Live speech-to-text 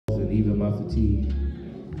my fatigue.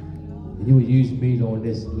 And you would use me on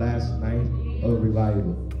this last night of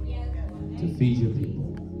revival to feed your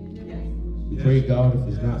people. We pray, God, if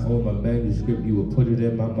it's not on my manuscript, you will put it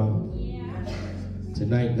in my mouth.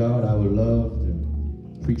 Tonight, God, I would love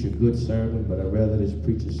to preach a good sermon, but I'd rather just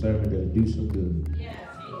preach a sermon that'll do some good.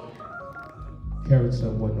 Encourage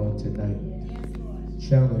someone on tonight.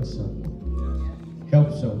 Challenge someone.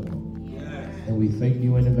 Help someone. And we thank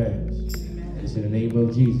you in advance. It's in the name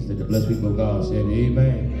of Jesus that the blessed people of God said,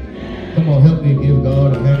 amen. Come on, help me give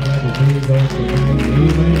God a hand of praise on tonight.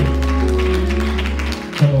 Amen.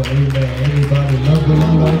 Come on, amen. Everybody love the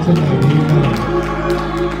Lord on tonight. Amen.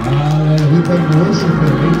 Hallelujah. We thank you, worship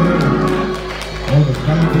him. Amen. On the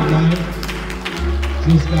Friday night,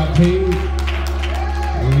 just got paid.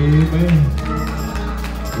 Amen.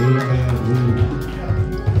 Amen.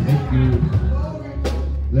 Thank you.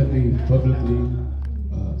 Let me publicly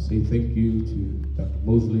say thank you to Dr.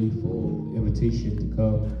 Mosley for the invitation to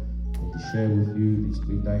come and to share with you these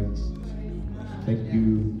 3 nights. Thank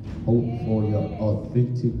you, Hope, for your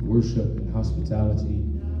authentic worship and hospitality.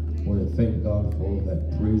 I want to thank God for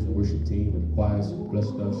that praise and worship team and the choirs who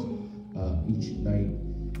blessed us each night.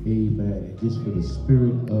 Amen. And just for the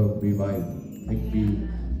spirit of revival. Thank you.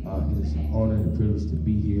 It is an honor and a privilege to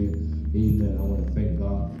be here. Amen. I want to thank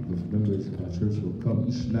God for those members of our church who will come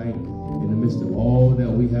each night in the midst of all that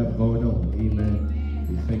we have going on. Amen.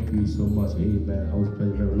 We thank you so much. Amen. I was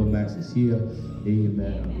President Lomax is here.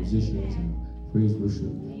 Amen. Our musicians and praise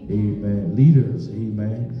worship. Amen. Leaders.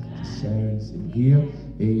 Amen. Sharon's in here.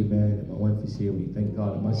 Amen. And my wife is here. We thank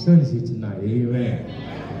God. And my son is here tonight. Amen.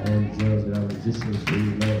 And judge and our musicians.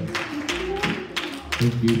 Amen.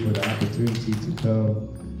 Thank you for the opportunity to come.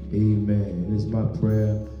 Amen. And it's my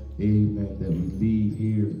prayer, amen, that we leave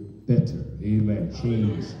here better. Amen.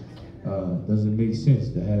 Change. Doesn't make sense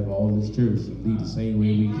to have all this church and leave the same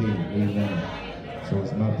way we came. Amen. So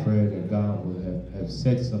it's my prayer that God will have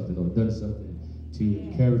said something or done something to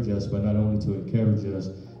encourage us, but not only to encourage us,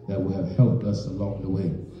 that will have helped us along the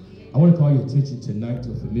way. I want to call your attention tonight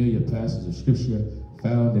to a familiar passage of scripture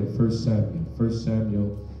found in 1 Samuel. 1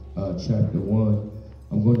 Samuel chapter 1.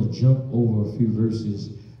 I'm going to jump over a few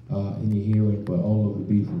verses in your hearing, but all of it will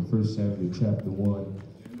be from 1 Samuel chapter 1.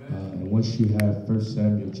 And once you have 1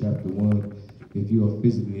 Samuel chapter 1, if you are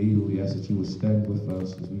physically able, we ask that you will stand with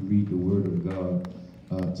us as we read the word of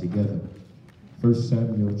God together. 1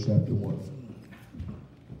 Samuel chapter 1.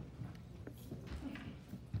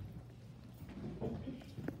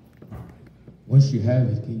 Once you have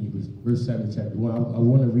it, can you, 1 Samuel chapter 1, I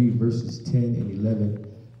want to read verses 10 and 11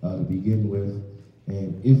 to begin with.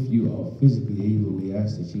 And if you are physically able, we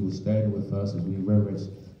ask that you will stand with us as we reverence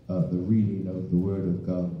the reading of the Word of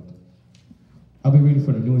God. I'll be reading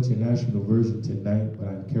from the New International Version tonight, but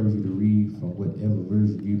I encourage you to read from whatever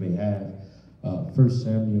version you may have. 1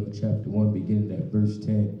 Samuel chapter 1, beginning at verse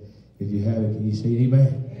 10. If you have it, can you say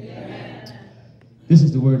amen? Amen. This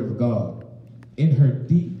is the Word of God. In her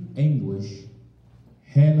deep anguish,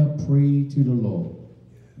 Hannah prayed to the Lord,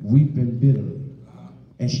 weeping bitterly.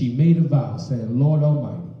 And she made a vow, saying, Lord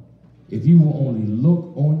Almighty, if you will only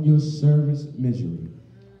look on your servant's misery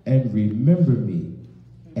and remember me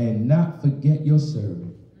and not forget your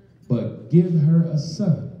servant, but give her a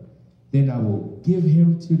son, then I will give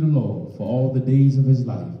him to the Lord for all the days of his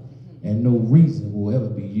life, and no razor will ever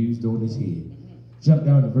be used on his head. Jump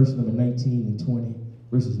down to verse number 19 and 20,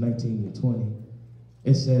 verses 19 and 20.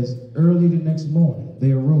 It says, early the next morning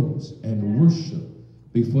they arose and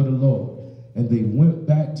worshiped before the Lord. And they went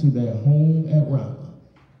back to their home at Ramah.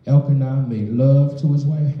 Elkanah made love to his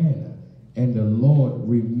wife Hannah, and the Lord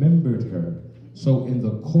remembered her. So in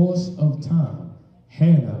the course of time,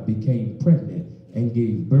 Hannah became pregnant and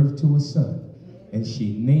gave birth to a son. And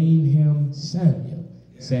she named him Samuel,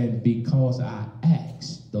 saying, because I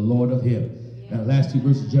asked the Lord of him. Now, last 2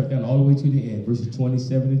 verses jump down all the way to the end, verses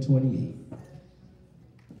 27 and 28.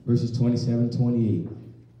 Verses 27 and 28.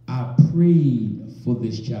 I prayed for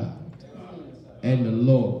this child, and the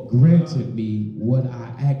Lord granted me what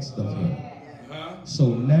I asked of him.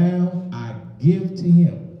 So now I give to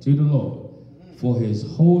him, to the Lord. For his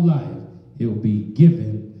whole life he'll be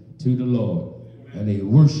given to the Lord. And they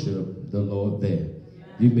worship the Lord there.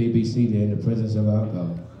 You may be seated in the presence of our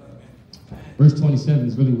God. Verse 27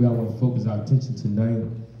 is really where I want to focus our attention tonight.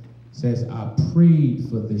 It says, I prayed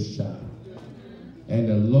for this child, and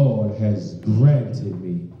the Lord has granted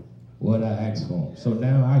me what I asked for. So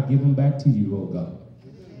now I give them back to you, oh God.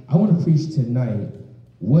 I want to preach tonight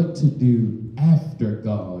what to do after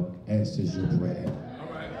God answers your prayer.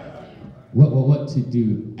 What to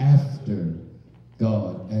do after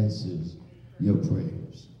God answers your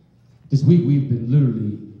prayers. This week we've been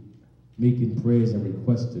literally making prayers and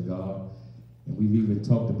requests to God. And we've even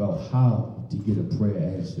talked about how to get a prayer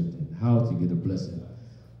answered and how to get a blessing.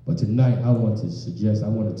 But tonight I want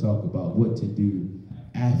to talk about what to do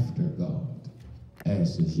after God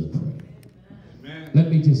answers your prayer. Amen. Let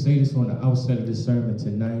me just say this on the outset of this sermon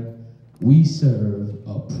tonight. We serve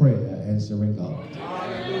a prayer answering God.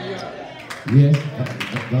 Yes,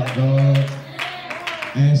 God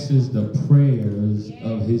answers the prayers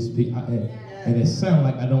of his people. And it sounds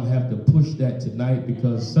like I don't have to push that tonight,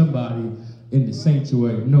 because somebody in the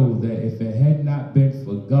sanctuary know that if it had not been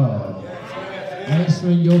for God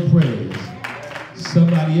answering your prayers,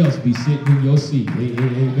 somebody else be sitting in your seat.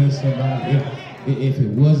 Amen, somebody. If it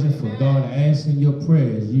wasn't for God answering your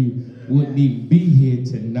prayers, you wouldn't even be here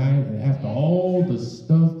tonight. And after all the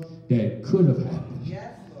stuff that could have happened,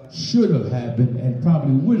 should have happened, and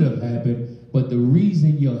probably would have happened, but the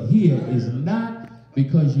reason you're here is not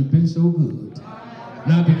because you've been so good,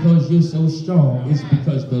 not because you're so strong. It's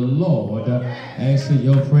because the Lord answered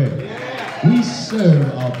your prayer. We serve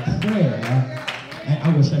a prayer, and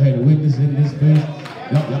I wish I had a witness in this place.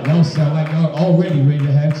 Y'all sound like y'all already ready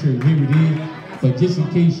to have church. Here it is. But just in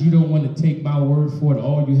case you don't want to take my word for it,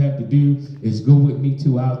 all you have to do is go with me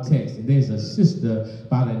to our text. And there's a sister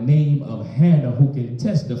by the name of Hannah who can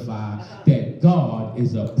testify that God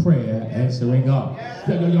is a prayer answering God.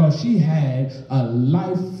 Y'all, she had a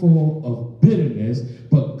life full of bitterness,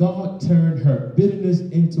 but God turned her bitterness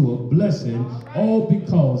into a blessing, all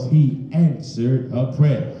because he answered her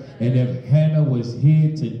prayer. And if Hannah was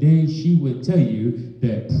here today, she would tell you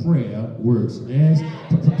that prayer works. Yes,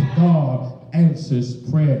 God answers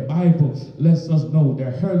prayer. The Bible lets us know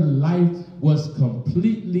that her life was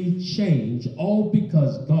completely changed, all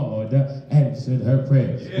because God answered her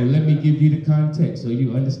prayer. Well, let me give you the context so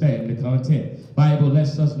you understand the content. Bible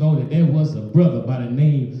lets us know that there was a brother by the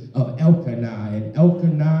name of Elkanah, and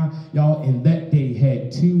Elkanah, y'all, in that day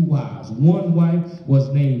had two wives. One wife was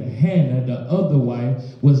named Hannah, the other wife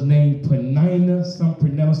was named Penina. Some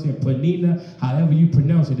pronounce it Penina. However you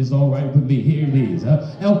pronounce it is all right with me. Here it is.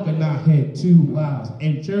 Elkanah had two wives.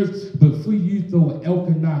 And church, before you throw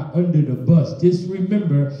Elkanah under the bus, just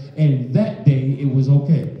remember, in that day it was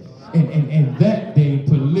okay. And that day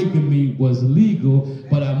polygamy was legal,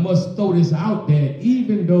 but I must throw this out there,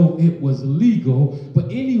 even though it was legal, but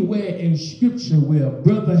anywhere in scripture where a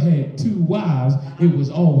brother had two wives, it was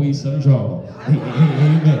always some drama.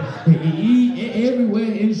 Amen.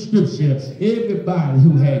 Everywhere in scripture, everybody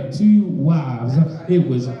who had two wives, it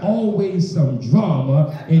was always some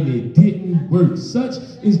drama, and it didn't work. Such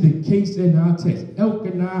is the case in our text.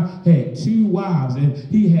 Elkanah had two wives, and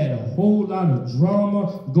he had a whole lot of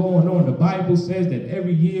drama going on. The Bible says that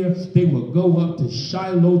every year they would go up to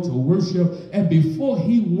Shiloh to worship, and before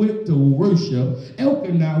he went to worship,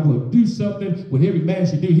 Elkanah would do something what every man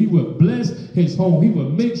should do. He would bless his home. He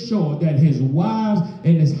would make sure that his wives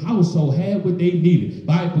and his household had what they needed.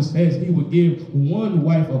 Bible says he would give one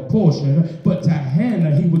wife a portion, but to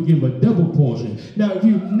Hannah he would give a double portion. Now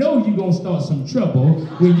you know you're going to start some trouble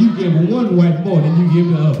when you give one wife more than you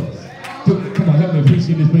give the other. Come on, help me preach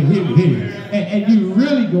in this place. Here. And you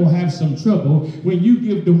really gonna have some trouble when you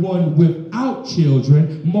give the one without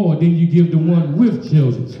children more than you give the one with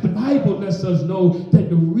children. The Bible lets us know that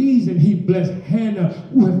the reason he blessed Hannah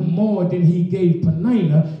with more than he gave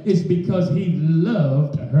Penina is because he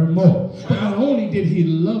loved her more. But not only did he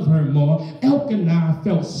love her more, Elkanah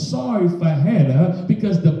felt sorry for Hannah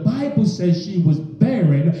because the Bible says she was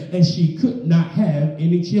barren and she could not have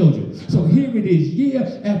any children. So here it is,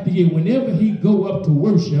 year after year, whenever he go up to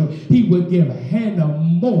worship, he would give Hannah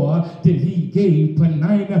more than he gave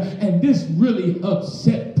Penina, and this really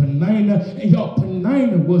upset Penina. And y'all,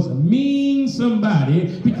 Penina was a mean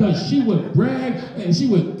somebody because she would brag and she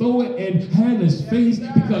would throw it in Hannah's face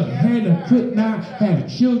because Hannah could not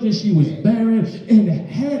have children. She was barren, and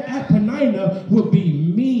Penina would be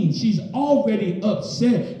mean. She's already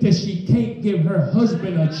upset that she can't give her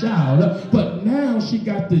husband a child, but now she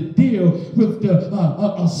got to deal with the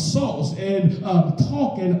assaults and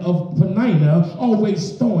talking of Penina,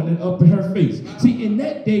 always throwing it up in her face. See, in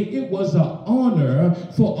that day, it was an honor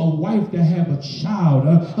for a wife to have a child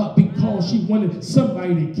because she wanted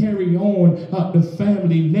somebody to carry on the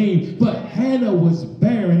family name. But Hannah was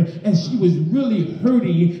barren. barren, and she was really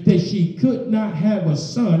hurting that she could not have a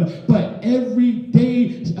son. But every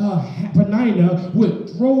day, Penina would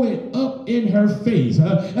throw it up in her face.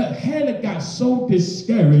 Hannah got so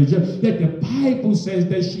discouraged that the Bible says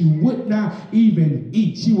that she would not even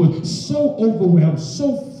eat. She was so overwhelmed,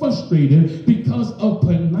 so frustrated because of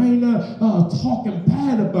Penina talking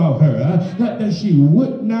bad about her that she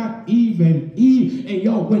would not even eat. And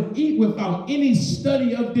y'all would eat without any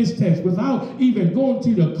study of this text, without even going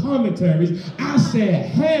to the commentaries. I said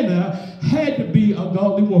Hannah had to be a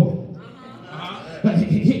godly woman. Let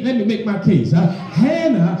me make my case.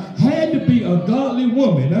 Hannah had to be a godly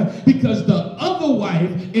woman because the other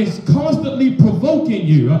wife is constantly provoking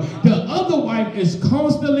you. The other wife is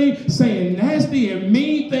constantly saying nasty and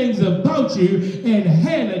mean things about you, and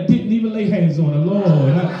Hannah didn't even lay hands on her. Lord,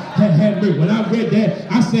 when I read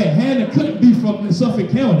that, I said Hannah couldn't be from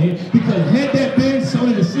Suffolk County, because had that been some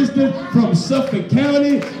of the sisters from Suffolk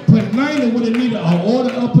County, Penina would have needed an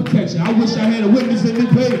order of protection. I wish I had a witness in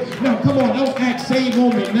this place. Now, come on, don't act saved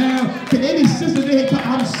on me now. Can any sister there come,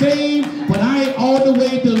 I'm saved, but I ain't all the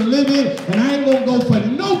way delivered, and I ain't gonna go for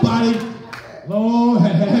nobody. Lord,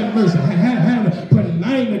 have mercy.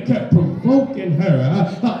 Penina kept provoking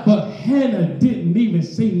her, but Hannah didn't even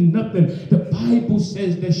say nothing. The Bible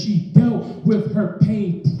says that she dealt with her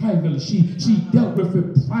pain privately. She dealt with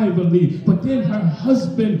it privately. But then her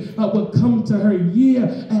husband would come to her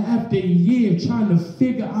year after year trying to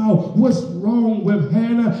figure out what's wrong with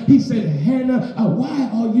Hannah. He said, Hannah, why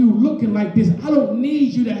are you looking like this? I don't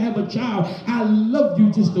need you to have a child. I love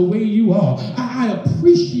you just the way you are. I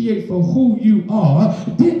appreciate for who you are.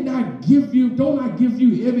 Don't I give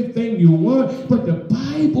you everything you want? But the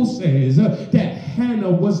Bible says that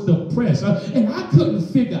Hannah was depressed. And I couldn't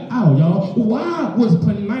figure out, y'all, why was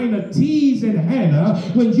Penina teasing Hannah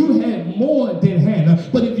when you had more than Hannah?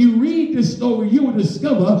 But if you read this story, you will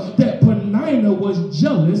discover that Penina was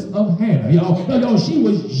jealous of Hannah. Y'all, she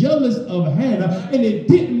was jealous of Hannah, and it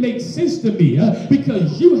didn't make sense to me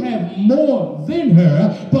because you have more than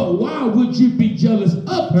her, but why would you be jealous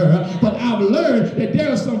of her? But I've learned that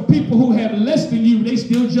there are some people who have less than you, they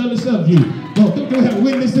still jealous of you. Don't have a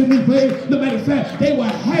witness in this place. No matter of fact, they were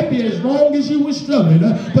happy as long as you were struggling.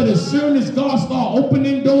 But as soon as God started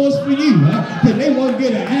opening doors for you, then they want to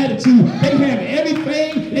get an attitude. They have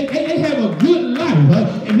everything. They have a good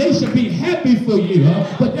life, and they should be happy for you.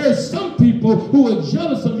 But there are some people who are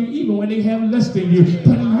jealous of you even when they have less than you.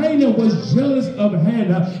 Penina was jealous of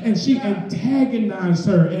Hannah, and she antagonized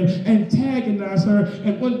her and antagonized her.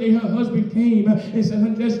 And one day her husband came and said,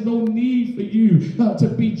 honey, there's no need for you to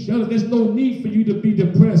be jealous. There's no need for you to be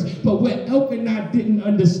depressed. But what Elkanah didn't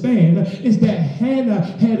understand is that Hannah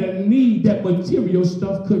had a need that material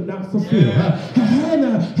stuff could not fulfill.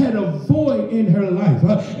 Hannah had a void in her life.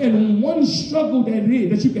 And one struggle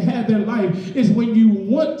that you can have in life is when you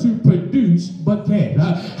want to produce but can't.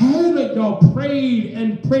 Hannah, y'all, prayed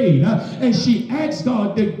and prayed, and she asked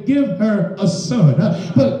God to give her a son.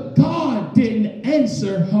 But God didn't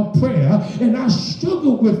answer her prayer. And I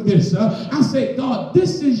struggled with this. I said, God,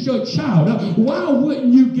 this is your child. Why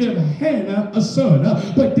wouldn't you give Hannah a son?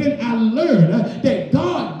 But then I learned that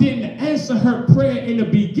God didn't answer her prayer in the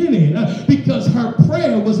beginning because her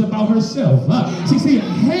prayer was about herself. See,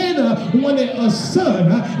 Hannah wanted a son,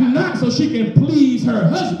 not so she can please her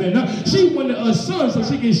husband. She wanted a son so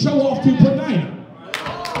she can show off to Penina.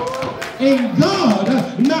 And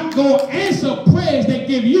God not going to answer prayers that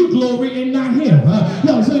give you glory and not him.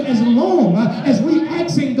 So as long as we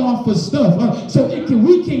asking God for stuff so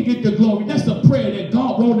we can get the glory, that's a prayer that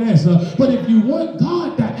God won't answer. But if you want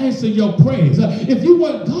God to answer your prayers, if you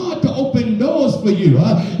want God to open doors for you,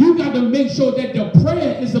 you got to make sure that the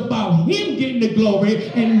prayer is about him getting the glory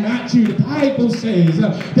and not you. The Bible says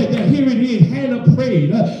that here it is, Hannah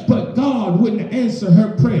prayed, but God wouldn't answer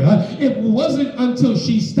her prayer. It wasn't until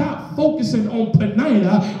she stopped focusing on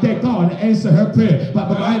Penina that God answered her prayer. But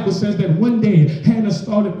the Bible says that one day Hannah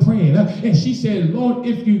started praying and she said, Lord,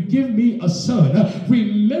 if you give me a son,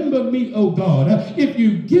 remember me, oh God. If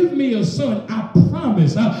you give me a son, I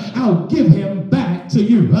promise I'll give him back to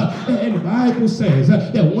you. And the Bible says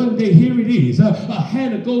that one day, here it is,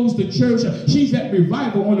 Hannah goes to church. She's at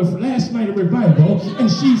revival on the last night of revival, and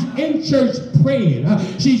she's in church praying.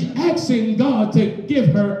 She's asking God to give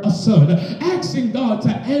her a son, asking God to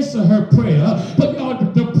answer her prayer. But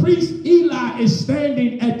the priest Eli is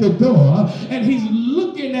standing at the door, and he's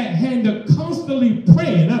looking at Hannah constantly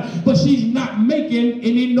praying, but she's not making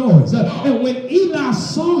any noise. And when Eli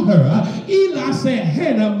saw her, Eli said,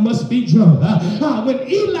 Hannah must be drunk. When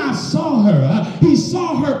Eli saw her, he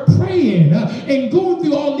saw her praying and going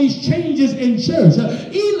through all these changes in church.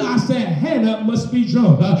 Eli said Hannah must be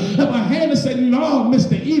drunk. But Hannah said, no,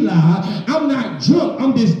 Mr. Eli, I'm not drunk.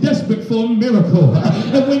 I'm just desperate for a miracle.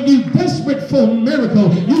 And when you're desperate for a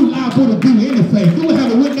miracle, you're liable to do anything. You will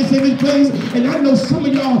have a witness in this place. And I know some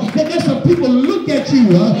of y'all, that there's some people look at you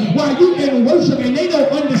while you in worship and they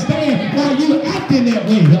don't understand why you acting that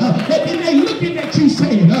way. And then they looking at you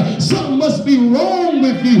saying, something must be wrong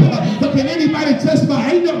with you. But can anybody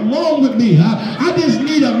testify? Ain't nothing wrong with me. I just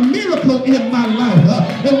need a miracle in my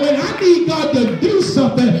life. And when I need God to do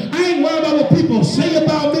something, I ain't worried about what people say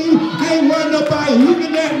about me. I ain't worried about nobody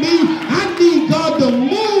looking at me. I need God to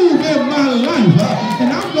move in my life.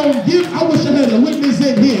 And I'm going to give, I wish I had a witness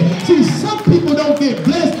in here. See, some people don't get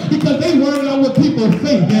blessed because they worried about what people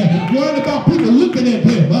think. And worried about people looking at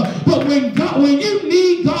them. But when you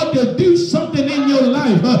need God to do something in your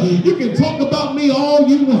life, you can talk about me all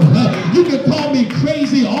you want. You can call me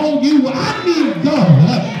crazy all you want. I need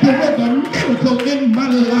God to work a miracle in my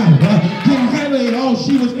life. Hannah,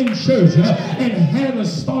 she was in church, and Hannah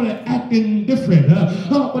started acting different.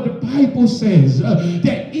 But the Bible says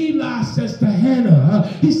that Eli says to Hannah,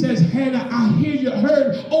 he says, Hannah, I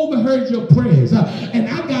overheard your prayers, and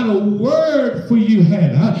I got a word for you,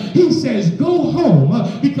 Hannah. He says, go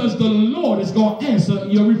home because the Lord is going to answer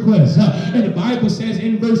your request. And the Bible says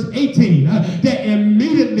in verse 18 that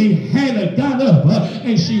immediately Hannah got up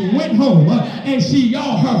and she went home, and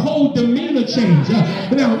her whole demeanor changed.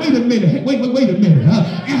 Now, wait a minute. Wait a minute.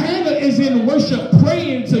 Hannah is in worship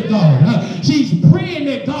praying to God. She's praying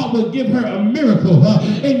that God will give her a miracle.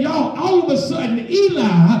 And y'all, all of a sudden,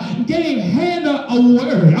 Eli gave Hannah a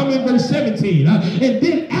word. I'm in verse 17. And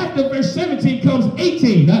then after verse 17 comes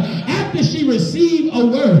 18. After she received a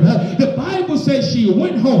word, the Bible says she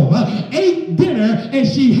went home, ate dinner, and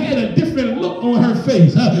she had a different look on her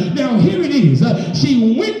face. Now, here it is.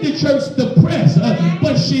 She went to church depressed,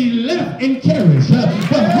 but she left encouraged.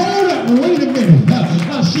 But hold up, wait a minute.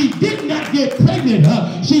 She did not get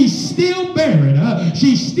pregnant. She's still barren.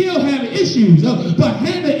 She still have issues. But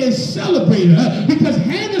Hannah is celebrating because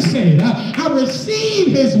Hannah said, I receive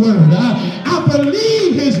his word. I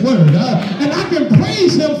believe his word. And I can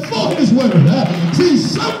praise him for his word. See,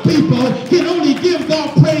 some people can only give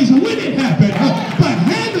God praise when it happened. But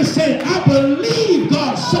Hannah said, I believe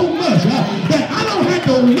God so much that I don't have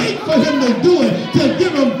to wait for him to do it to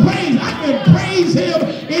give him praise. I can praise him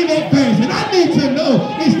in advance. And I need to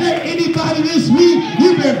know, is there anybody this week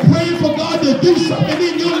you've been praying for God to do something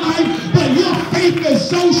in your life, but your faith is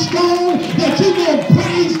so strong that you're going to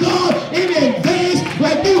praise God in advance,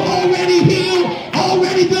 like you already healed,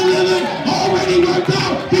 already delivered, already worked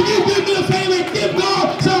out? Can you do me a favor and give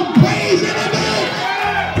God some praise in advance?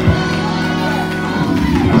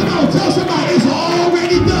 Come on, tell somebody it's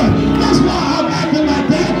already done. That's why I'm acting like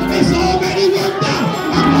that. It's already worked out.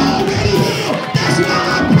 I'm already healed. That's why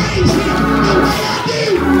I praise him the way I do.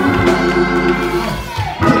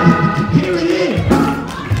 Here it is.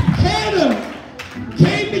 Hannah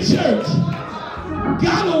came to church,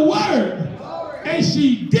 got a word, and she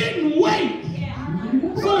didn't wait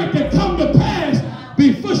for it to come to pass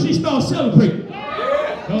before she started celebrating.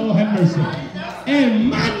 Oh, have mercy. And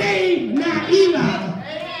my name not Eli,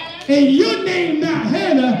 and your name not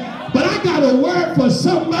Hannah, but I got a word for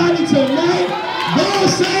somebody tonight. God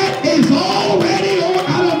said it's already on.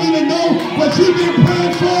 I don't even know what you've been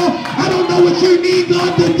praying for. I don't know what you need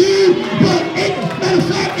God to do, but matter of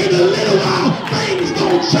fact, in a little while, things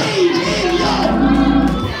gonna change in y'all.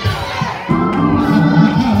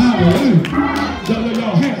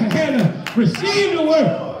 Hannah received the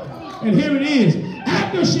word, and here it is.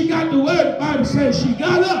 After she got the word, the Bible says she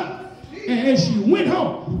got up and she went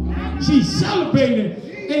home. She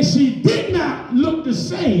celebrated, and she did not look the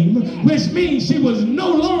same, which means she was no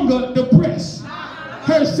longer depressed.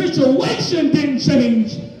 Her situation didn't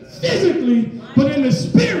change physically, but in the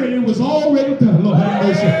spirit, it was already done. Lord have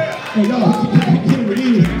mercy. And y'all, here it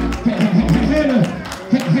is.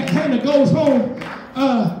 Hannah goes home,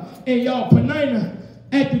 and y'all, Penina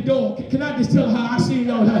at the door. Can I just tell her how I see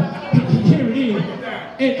y'all? Here it is.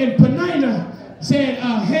 And Penina said,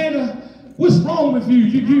 Hannah, what's wrong with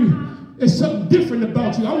you? There's something different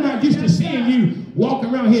about you. I'm not used to seeing you walk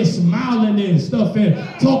around here smiling and stuff and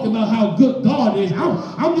talking about how good God is.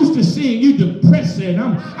 I'm used to seeing you depressed, and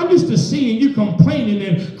I'm used to seeing you complaining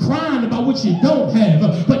and crying about what you don't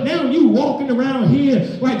have. But now you walking around here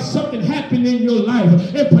like something happened in your life.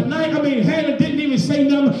 And Hannah didn't even say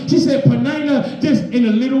nothing. She said, Penina, just in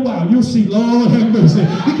a little while, you'll see. Lord have mercy.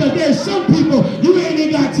 Because there's some people, you ain't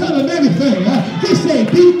even got to tell them everything. He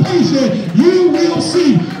said, be patient. You will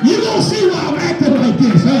see. You don't see why I'm acting like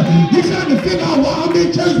this. You're trying to figure out why I'm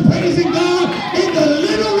in church praising God. In a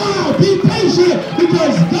little while, be patient.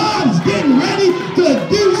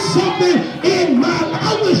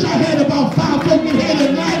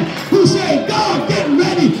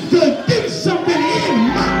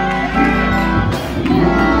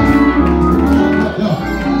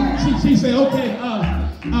 Okay,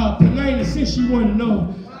 Penina, since you want to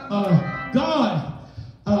know, God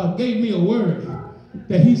gave me a word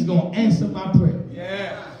that he's going to answer my prayer.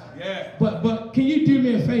 Yeah, yeah. But can you do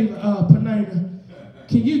me a favor, Penina?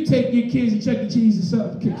 Can you take your kids to Chuck E. Cheese or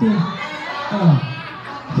something?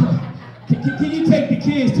 Can you take the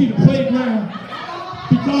kids to the playground?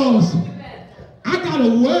 Because I got a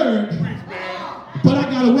word, but I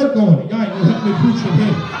got to work on it. Y'all ain't going to help me preach it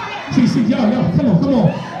here. See, y'all, come on.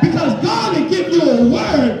 Because God will give you a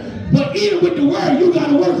word, but even with the word, you got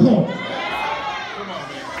to work on it.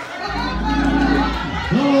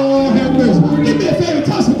 Lord have mercy. Give me a favor,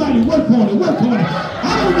 tell somebody, work on it, work on it.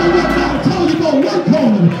 I don't know what God told you, go work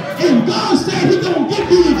on it. If God said he's going to give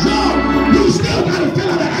you the job, you still got to fill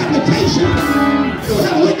out an application. You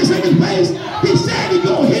have a witness in his place. He said he's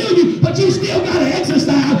going to heal you, but you still got to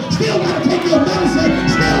exercise, still got to take your medicine,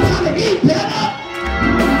 still got to eat better.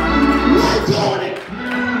 Work on it.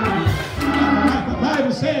 The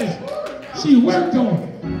Bible says she worked on it.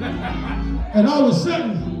 And all of a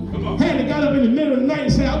sudden, Hannah got up in the middle of the night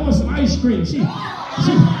and said, I want some ice cream. She said,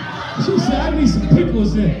 I need some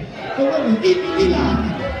pickles in it. And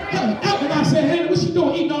I said, Hannah, what she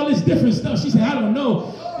doing eating all this different stuff? She said, I don't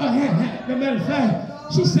know. Matter of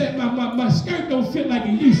fact, she said, my skirt don't fit like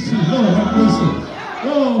it used to. Lord have mercy.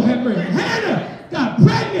 Lord have mercy. Hannah got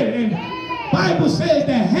pregnant, and the Bible says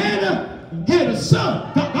that Hannah had a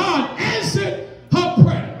son. God answered her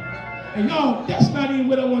prayer. And y'all, that's not even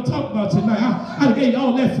what I want to talk about tonight. I gave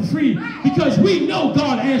y'all that for free because we know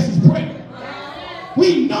God answers prayer.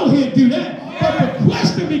 We know he'll do that. But the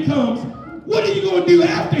question becomes, what are you going to do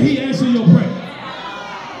after he answers your prayer?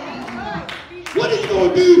 What are you going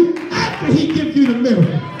to do after he gives you the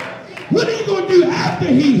miracle? What are you going to do after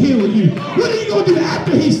he heals you? What are you going to do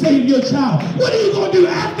after he saves your child? What are you going to do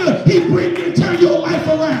after he brings you and turn your life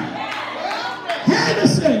around? Hannah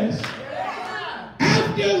says,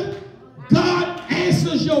 after God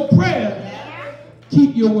answers your prayer,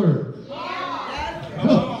 keep your word.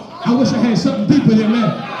 Oh, I wish I had something deeper than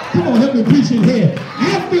that. Come on, help me preach in here.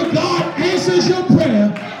 After God answers your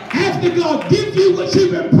prayer, after God gives you what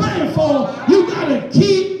you've been praying for, you got to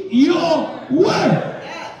keep your word.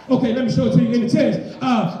 Okay, let me show it to you in the text.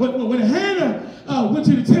 When Hannah went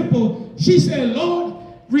to the temple, she said, Lord,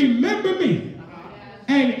 remember me.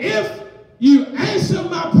 And if you answer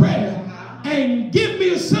my prayer and give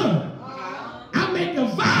me a son, I make a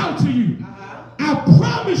vow to you. I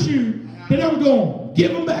promise you that I'm going to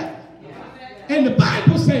give him back. And the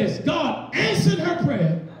Bible says God answered her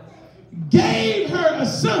prayer, gave her a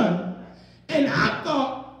son, and I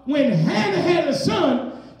thought when Hannah had a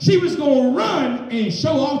son, she was going to run and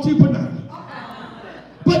show off to Penina.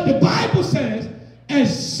 But the Bible says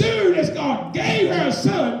as soon as God gave her a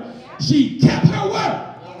son, she kept her word.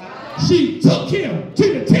 She took him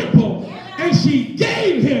to the temple and she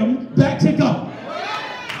gave him back to God.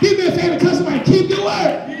 Give me a favor, tell somebody, keep your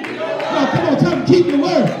word. No, come on, tell me, keep your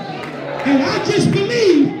word. And I just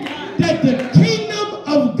believe that the kingdom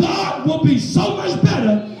of God will be so much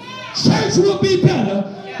better, church will be better,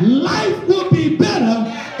 life will be better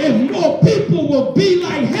if more people will be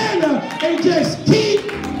like Hannah and just keep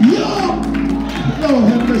your, Lord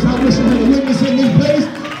have mercy, I wish I had a witness in this place,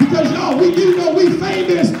 because y'all, we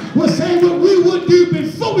famous with saying what we would do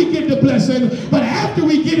before we get the blessing, but after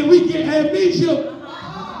we get it, we get amnesia.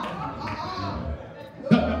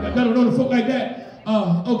 I don't know the folk like that.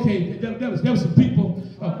 Okay, there was some people,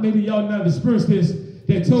 maybe y'all not experienced this,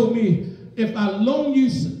 that told me if I loan you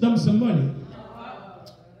them some money,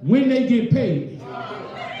 when they get paid,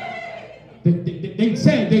 they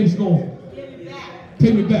said they was going to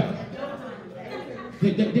pay me back.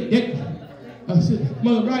 I said,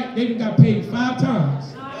 Mother, right? They done got paid 5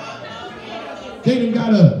 times. They done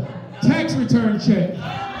got a tax return check,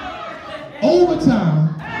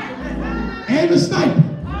 overtime, and a stipend.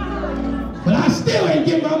 But I still ain't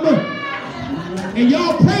getting my money. And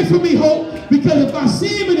y'all pray for me, Hope, because if I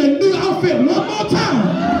see him in a new outfit one more time,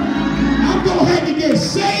 I'm going to have to get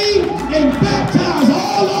saved and baptized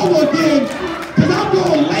all over again, because I'm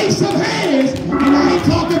going to lay some hands, and I ain't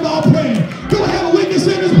talking about praying. Do I have a witness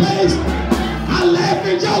in this place? I laugh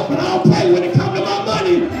and joke, but I don't pray when it comes to my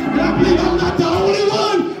money. And I believe I'm not the only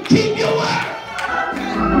one. Keep your word.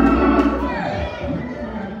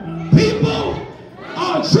 People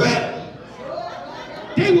are tripped.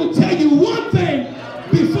 They will tell you one thing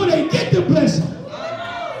before they get the blessing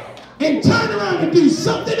and turn around and do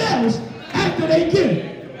something else after they get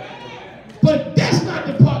it. But that's not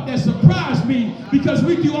the part that surprised me, because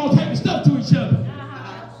we do all type of stuff to each other.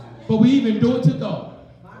 But we even do it to God.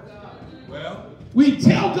 We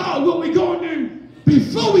tell God what we're going to do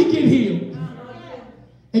before we get healed.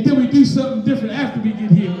 and then we do something different after we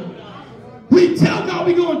get healed. We tell God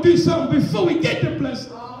we're going to do something before we get the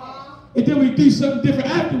blessing, and then we do something different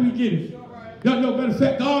after we get it. Y'all know, matter of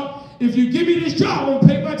fact, God, if you give me this job, I'm going to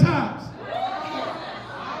pay my tithes.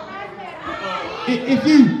 If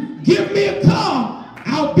you give me a car,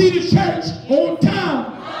 I'll be to church on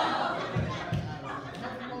time.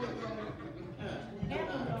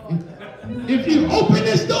 If you open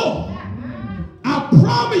this door, I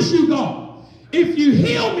promise you, God, if you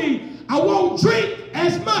heal me, I won't drink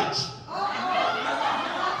as much.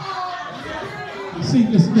 See,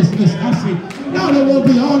 listen, I see. Y'all don't want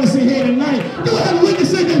to be honest in here tonight. Do I have a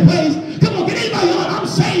witness in this place? Come on, can anybody know I'm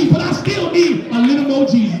saved, but I still need a little more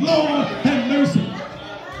Jesus. Lord, have mercy.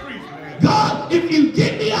 God, if you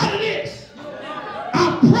get me out of this,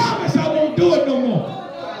 I promise I won't do it no more.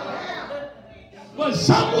 But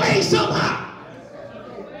some way, somehow,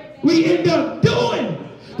 we end up doing.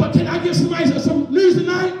 But can I give somebody some news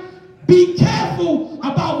tonight? Be careful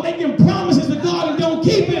about making promises to God and don't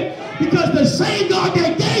keep it, because the same God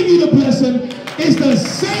that gave you the blessing is the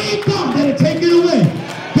same God that will take it away.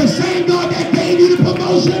 The same God that gave you the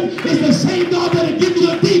promotion is the same God that will give you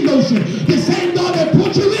a demotion. The same God that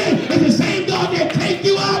put you in is the same God that take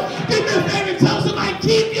you out. Give me a favor and tell somebody,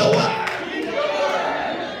 keep your word.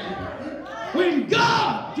 When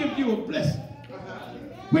God gives you a blessing,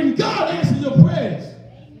 when God answers your prayers,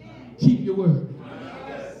 keep your word.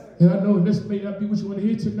 And I know this may not be what you want to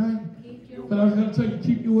hear tonight, but I'm going to tell you,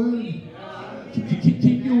 keep your word.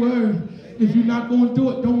 Keep your word. If you're not going to do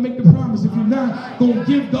it, don't make the promise. If you're not going to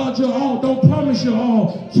give God your all, don't promise your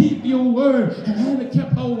all. Keep your word. And Hannah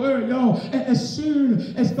kept her word, y'all. And as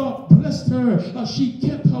soon as God blessed her, she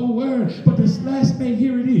kept her word. But this last thing,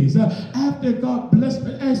 here it is. After God blessed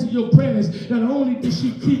and answered your prayers, not only did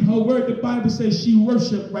she keep her word, the Bible says she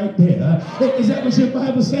worshiped right there. Is that what your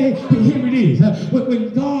Bible says? Here it is.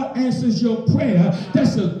 When God answers your prayer,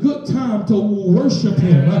 that's a good time to worship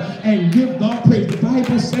Him and give God praise. The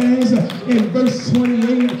Bible says in verse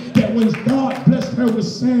 28 that when God blessed her with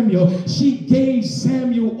Samuel, she gave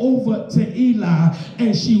Samuel over to Eli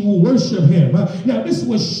and she worshiped him. Now this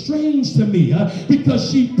was strange to me because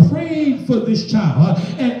she prayed for this child,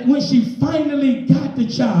 and when she finally got the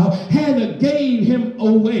child, Hannah gave him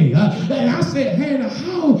away. And I said, Hannah,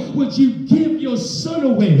 how would you give your son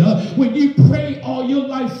away when you pray all your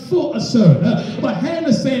life for a son? But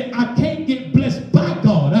Hannah said, I can't get blessed by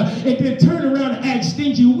God and then turn around and act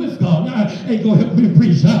stingy with God. Ain't gonna help me to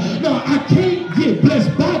preach. No, I can't get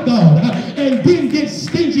blessed by God and then get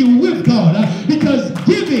stingy with God, because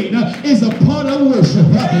giving is a part of worship.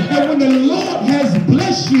 And when the Lord has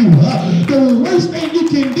blessed you, the worst thing you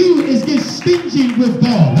can do is get stingy with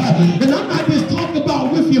God. And I'm not just talking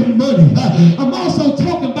about with your money. I'm also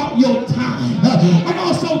talking about your time. I'm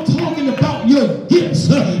also talking about your gifts.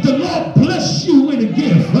 The Lord bless you with a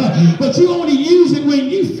gift, but you only use it when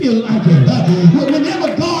you feel like it.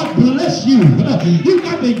 Whenever God bless you, you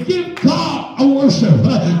got to give God a worship,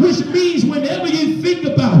 which means whenever you think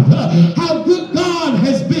about how good God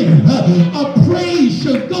has been, a praise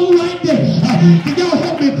should go right there. Can y'all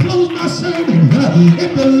help me close my sermon?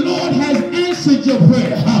 If the Lord has answered your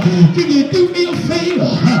prayer, can you do me a favor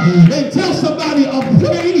and tell somebody a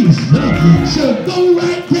praise should go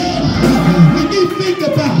right there? When you think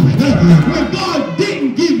about when God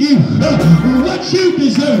didn't give you what you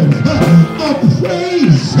deserve, a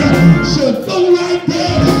praise should go right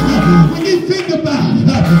there. When you think about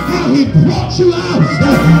how He brought you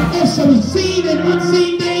out of some seen and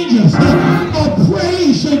unseen dangers, a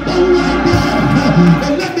praise should go right there.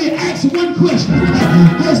 And let me ask one question.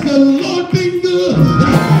 Has the Lord been good?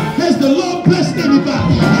 Has the Lord blessed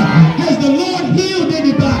anybody? Has the Lord healed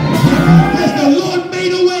anybody? Has the Lord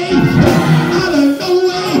made a way out of no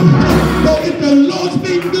way? But if the Lord's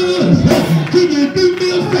been good, can you do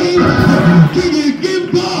me a favor? Can you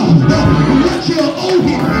give God what you owe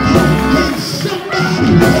Him? Can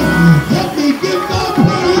somebody help me give God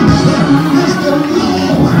praise? Has the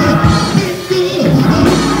Lord been good?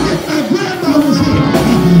 If my grandma was here,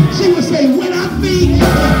 she would say, when I think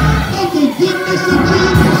of the goodness of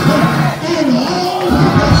Jesus and all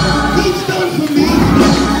He's done for me,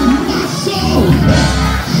 my soul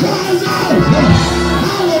cries out,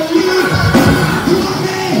 hallelujah.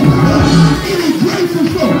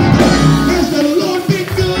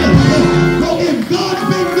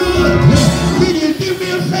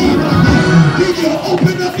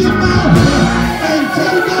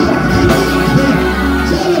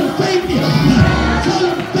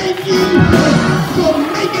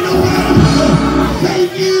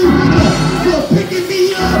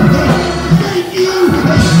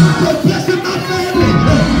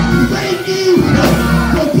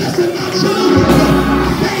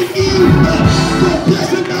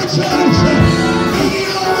 church, ain't he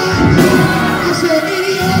all right? I said, ain't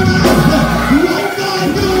he all right? Won't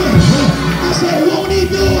God do it? I said, won't he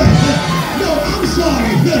do it? No, I'm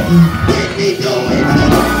sorry. Didn't he do it?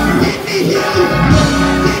 Didn't he heal you?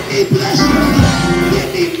 Didn't he bless you?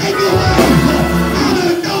 Didn't he make a way out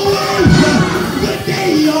of no way? Good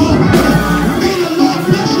day, y'all. May the Lord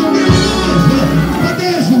bless you real good. But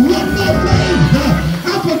there's one more thing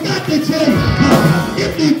I forgot to tell you.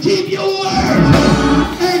 If you keep your word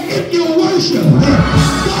and if you worship,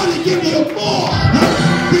 God will give you more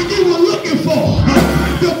than you were looking for.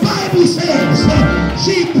 The Bible says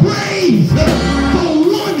she prayed for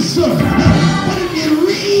one son. But if you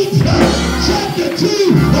read chapter 2,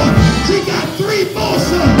 she got 3 more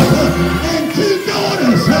sons and 2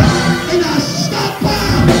 daughters. And I stopped by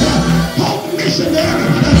Hope Missionary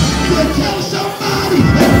to tell somebody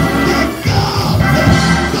that God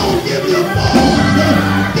don't give you more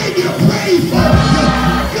than you pray for.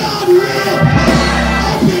 God will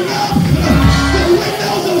open up the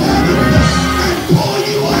windows of heaven and pour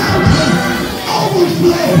you out.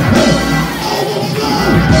 Overflow. Overflow.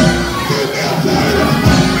 Do me a favor.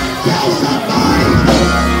 Tell somebody,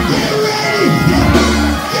 get ready.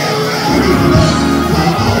 Get ready for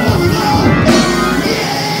overflow.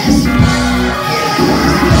 Yes. Yes.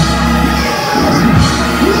 Yes.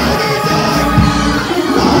 Won't he do it?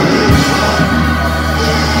 Won't he do it?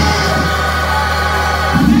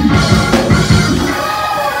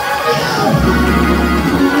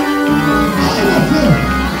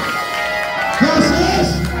 God says,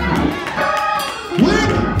 when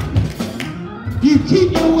you keep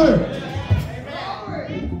your word,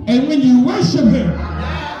 and when you worship him,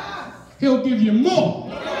 he'll give you more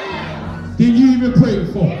than you even prayed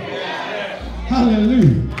for.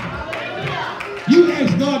 Hallelujah. You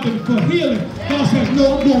ask God for healing. God says,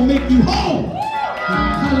 no, I'm going to make you whole.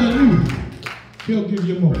 Hallelujah. He'll give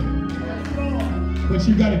you more. But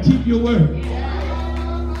you got to keep your word.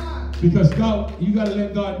 Because God, you got to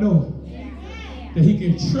let God know that he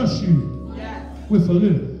can trust you with a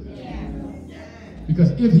little.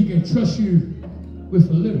 Because if he can trust you with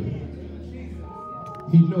a little,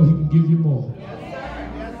 he know he can give you more.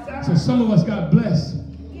 So some of us got blessed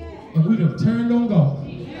and we done turned on God.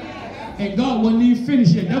 And God wasn't even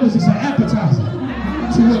finished yet. That was just an appetizer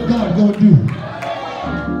to what God gonna do.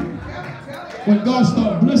 When God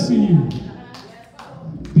starts blessing you,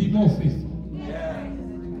 be more faithful.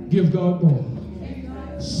 Give God more.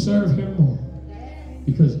 Serve him more.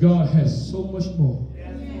 Because God has so much more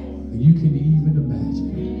than you can even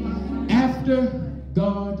imagine. After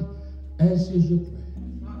God answers your prayer,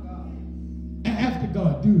 and after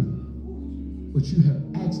God do what you have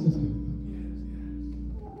asked of him,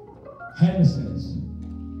 Hannah says,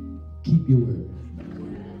 keep your word.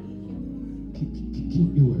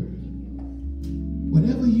 Keep your word.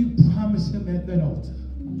 Whatever you promise him at that altar,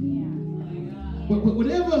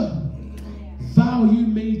 whatever vow you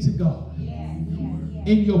made to God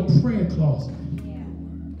in your prayer closet,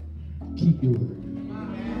 keep your word.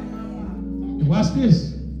 And watch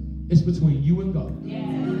this. It's between you and God.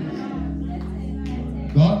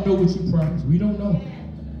 God knows what you promised. We don't know.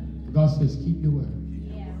 God says, keep your word.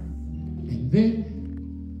 And then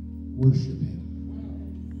worship him.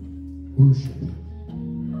 Worship him.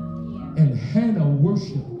 And Hannah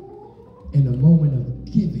worshiped in a moment of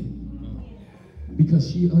giving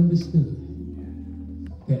because she understood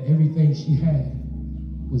that everything she had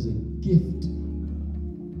was a gift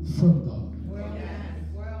from God.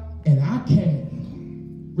 And I can't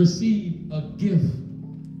receive a gift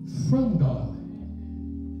from God,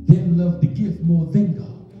 then love the gift more than God.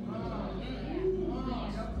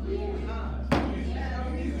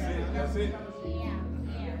 That's it.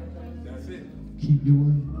 That's it. Keep your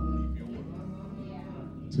word.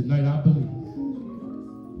 Tonight I believe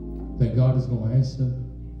that God is going to answer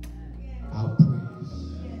our prayers.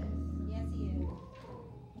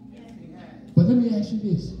 But let me ask you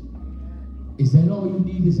this. Is that all you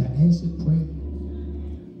need is an answered prayer?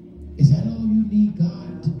 Is that all you need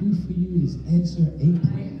God to do for you is answer a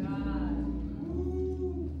prayer?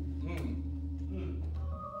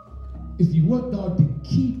 If you want God to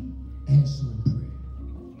keep answering prayer,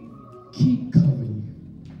 keep covering you,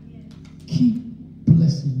 keep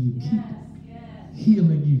blessing you, keep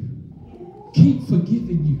healing you, keep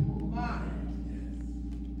forgiving you,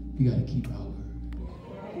 you got to keep our word.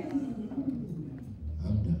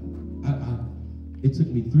 I'm done. It took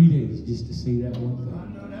me 3 days just to say that one thing.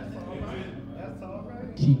 That's all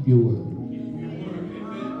right. Keep your word.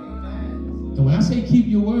 And when I say keep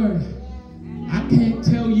your word, I can't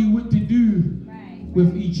tell you what to do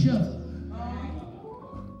with each other.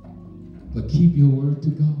 But keep your word to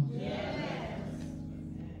God.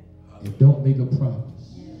 and don't make a promise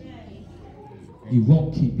you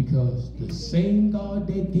won't keep, because the same God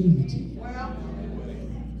that gave it to you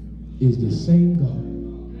is the same God.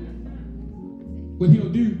 What he'll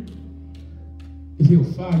do is he'll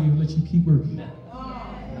fire you and let you keep working.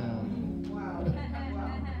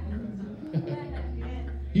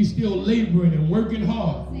 You still laboring and working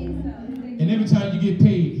hard, and every time you get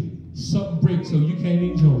paid, something breaks so you can't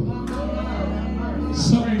enjoy it.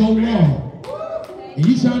 Something go wrong, and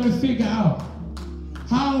you trying to figure out,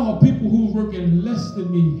 how are people who are working less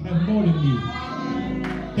than me have more than me?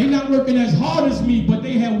 They're not working as hard as me, but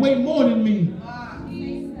they have way more than me.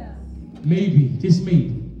 Maybe, just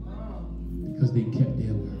maybe, because they kept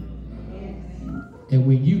their word. And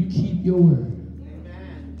when you keep your word,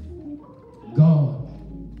 God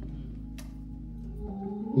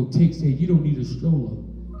will say, you don't need a stroller,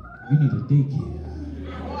 you need a daycare.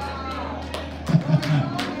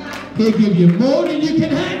 He'll give you more than you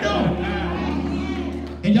can handle.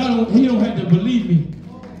 And you don't have to believe me.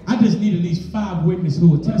 I just need at least 5 witnesses who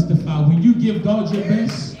will testify. When you give God your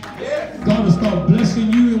best, God will start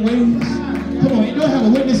blessing you in ways. Come on, you don't have a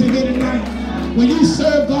witness in here tonight. When you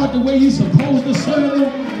serve God the way you're supposed to serve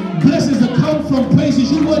Him, blessings will come from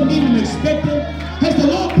places you wasn't even expecting. Has the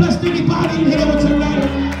Lord blessed anybody in here tonight?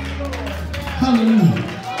 Hallelujah.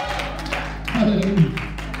 Hallelujah.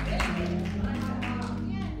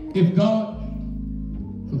 If God,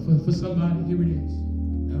 for somebody, here it is.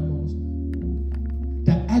 Almost.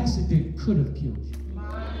 The accident could have killed you.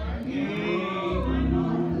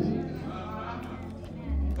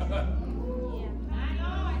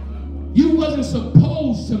 You wasn't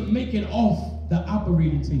supposed to make it off the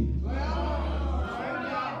operating team.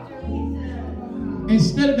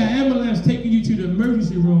 Instead of the ambulance taking you to the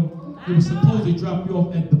emergency room, it was supposed to drop you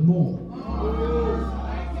off at the morgue.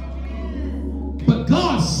 But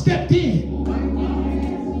God stepped in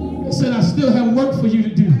and said, I still have work for you to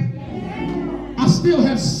do. I still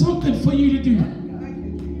have something for you to do.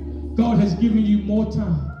 God has given you more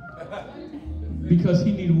time because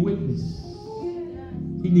He needs a witness.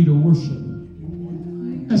 He needs a worshiper.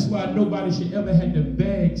 That's why nobody should ever have to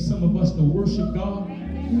beg some of us to worship God,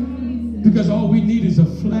 because all we need is a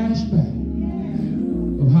flashback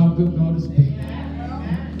of how good God has been.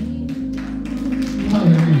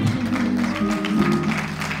 Hallelujah.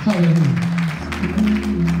 Hallelujah.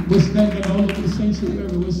 We're standing all over the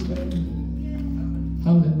sanctuary. We're standing.